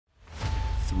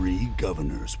three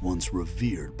governors once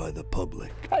revered by the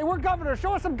public. Hey, we're governors.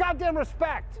 Show us some goddamn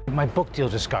respect. My book deal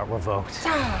just got revoked.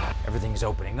 Everything's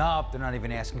opening up. They're not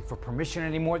even asking for permission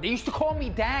anymore. They used to call me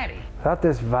daddy. Without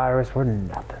this virus, we're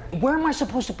nothing. Where am I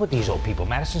supposed to put these old people?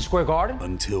 Madison Square Garden?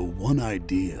 Until one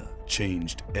idea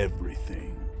changed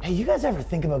everything. Hey, you guys ever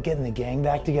think about getting the gang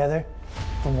back together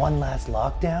for one last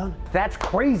lockdown? That's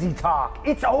crazy talk.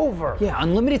 It's over. Yeah,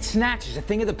 unlimited snacks is a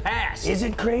thing of the past. Is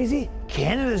it crazy?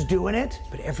 Canada's doing it.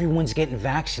 But everyone's getting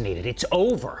vaccinated. It's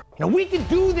over. You know, we can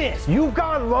do this. You've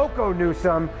gone loco,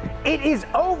 Newsom. It is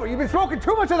over. You've been smoking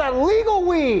too much of that legal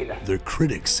weed. Their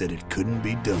critics said it couldn't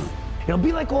be done. It'll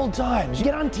be like old times.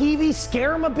 Get on TV,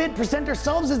 scare them a bit, present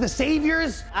ourselves as the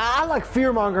saviors. I like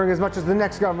fear-mongering as much as the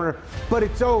next governor, but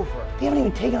it's over. They haven't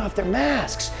even taken off their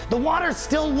masks. The water's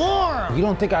still warm. You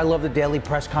don't think I love the daily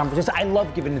press conferences? I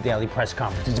love giving the daily press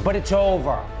conferences, but it's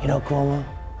over. You know, Cuomo,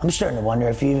 I'm starting to wonder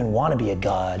if you even want to be a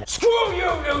god. Screw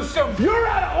you, Newsom! You're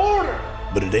out of order.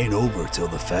 But it ain't over till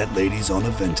the fat lady's on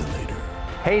a ventilator.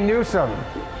 Hey, Newsom,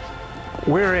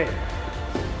 we're in.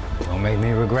 Don't make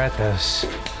me regret this.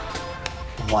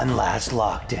 One last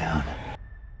lockdown.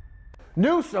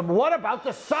 Newsom, what about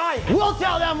the science? We'll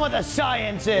tell them what the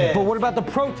science is. But what about the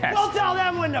protest? We'll tell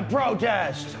them when to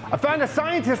protest. I found a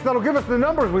scientist that'll give us the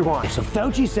numbers we want. So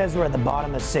Fauci says we're at the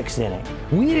bottom of 6th inning.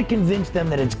 We need to convince them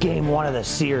that it's game 1 of the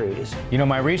series. You know,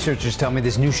 my researchers tell me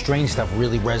this new strain stuff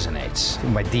really resonates.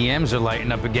 My DMs are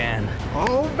lighting up again.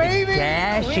 Oh, baby!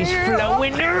 Cash is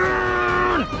flowing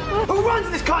in. Who runs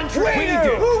this country? We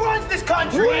do. Who runs this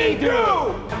country? We do!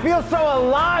 I feel so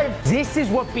alive. This is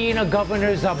what being a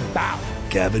governor's about.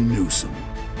 Gavin Newsom,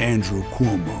 Andrew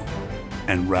Cuomo,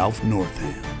 and Ralph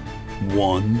Northam.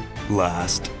 One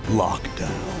last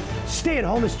lockdown. Stay at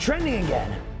home is trending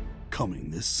again.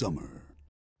 Coming this summer.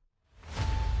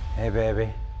 Hey, baby.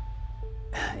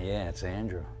 Yeah, it's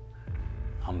Andrew.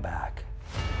 I'm back.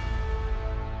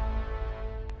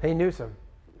 Hey, Newsom,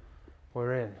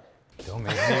 we're in. Don't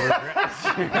make me regret.